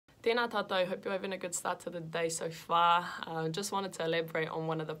Tēnā tātou, hope you're having a good start to the day so far. Just wanted to elaborate on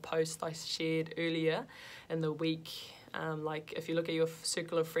one of the posts I shared earlier in the week. Like if you look at your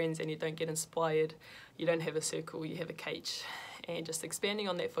circle of friends and you don't get inspired, you don't have a circle, you have a cage. And just expanding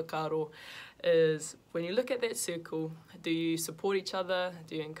on that whakaaro is when you look at that circle, do you support each other?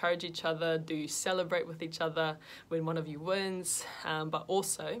 Do you encourage each other? Do you celebrate with each other when one of you wins? But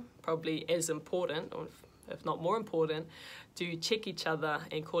also, probably as important, or if not more important, do you check each other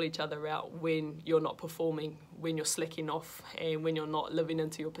and call each other out when you're not performing, when you're slacking off, and when you're not living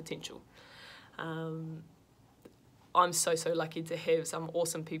into your potential? I'm so lucky to have some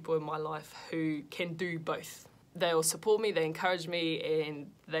awesome people in my life who can do both. They'll support me, they encourage me, and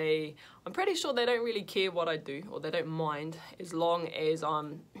I'm pretty sure they don't really care what I do, or they don't mind, as long as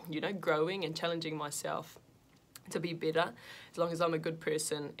I'm, growing and challenging myself to be better, as long as I'm a good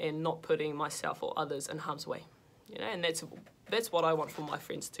person and not putting myself or others in harm's way. And that's what I want for my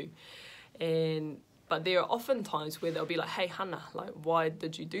friends too. But there are often times where they'll be like, hey Hannah, like, why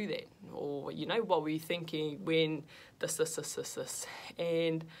did you do that? Or, what were you thinking when this?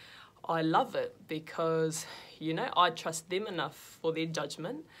 And I love it because, I trust them enough for their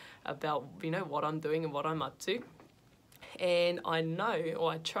judgment about, what I'm doing and what I'm up to. And I know,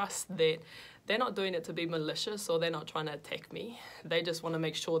 or I trust that they're not doing it to be malicious, or they're not trying to attack me. They just want to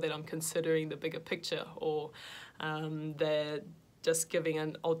make sure that I'm considering the bigger picture, or they're just giving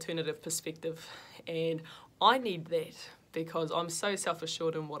an alternative perspective. And I need that because I'm so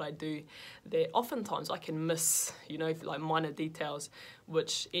self-assured in what I do that oftentimes I can miss, like minor details,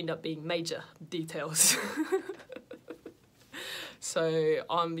 which end up being major details. So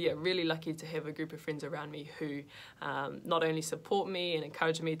I'm really lucky to have a group of friends around me who not only support me and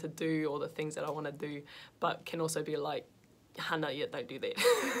encourage me to do all the things that I want to do, but can also be like, Hannah, don't do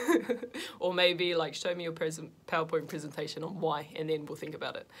that. Or maybe like, show me your PowerPoint presentation on why, and then we'll think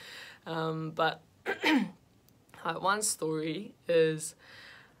about it. But one story is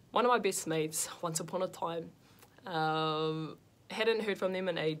one of my best mates, once upon a time, hadn't heard from them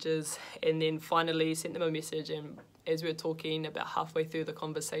in ages, and then finally sent them a message, and as we were talking about halfway through the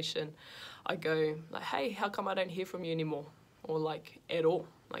conversation, I go like, hey, how come I don't hear from you anymore? Or like at all.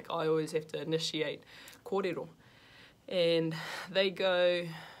 Like I always have to initiate kōrero. And they go,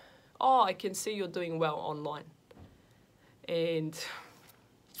 oh, I can see you're doing well online. And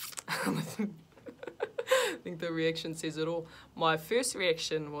I think the reaction says it all. My first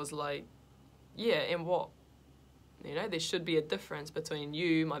reaction was like, yeah, and what? There should be a difference between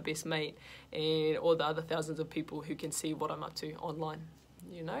you, my best mate, and all the other thousands of people who can see what I'm up to online,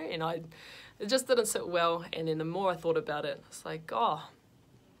 And it just didn't sit well. And then the more I thought about it, it's like, oh,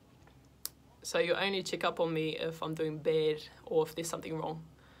 so you only check up on me if I'm doing bad or if there's something wrong.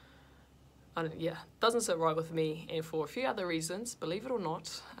 Doesn't sit right with me. And for a few other reasons, believe it or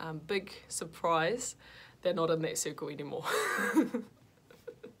not, big surprise, they're not in that circle anymore.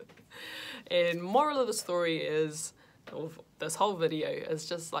 And moral of the story is, of this whole video, is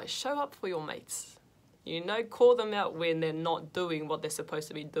just like, show up for your mates. Call them out when they're not doing what they're supposed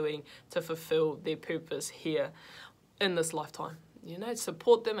to be doing to fulfill their purpose here in this lifetime.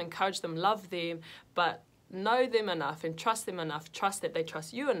 Support them, encourage them, love them, but know them enough and trust them enough, trust that they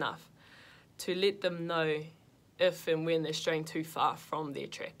trust you enough to let them know if and when they're straying too far from their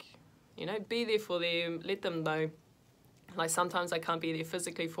track. Be there for them, let them know. Like sometimes I can't be there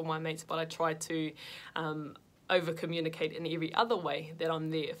physically for my mates, but I try to over-communicate in every other way that I'm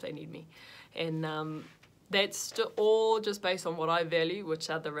there if they need me. And that's all just based on what I value, which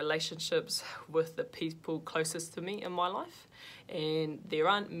are the relationships with the people closest to me in my life. And there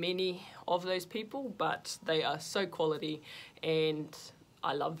aren't many of those people, but they are so quality, and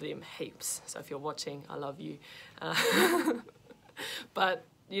I love them heaps. So if you're watching, I love you. But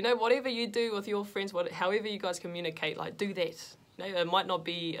whatever you do with your friends, however you guys communicate, like do that. It might not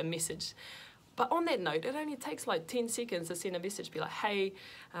be a message. But on that note, it only takes like 10 seconds to send a message, be like, hey,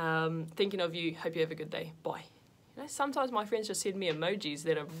 thinking of you, hope you have a good day, bye. Sometimes my friends just send me emojis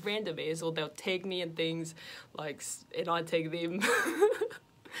that are random as, or they'll tag me in things, like, and I tag them.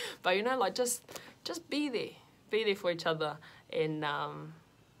 But like just be there for each other, and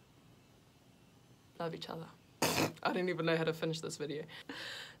love each other. I don't even know how to finish this video.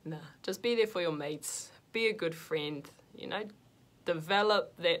 Nah, just be there for your mates, be a good friend,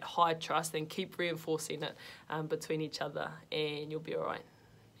 develop that high trust and keep reinforcing it between each other, and you'll be all right.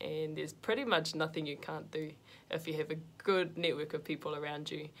 And there's pretty much nothing you can't do if you have a good network of people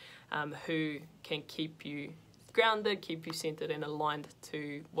around you who can keep you grounded, keep you centered and aligned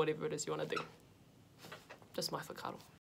to whatever it is you want to do. Just my whakaaro.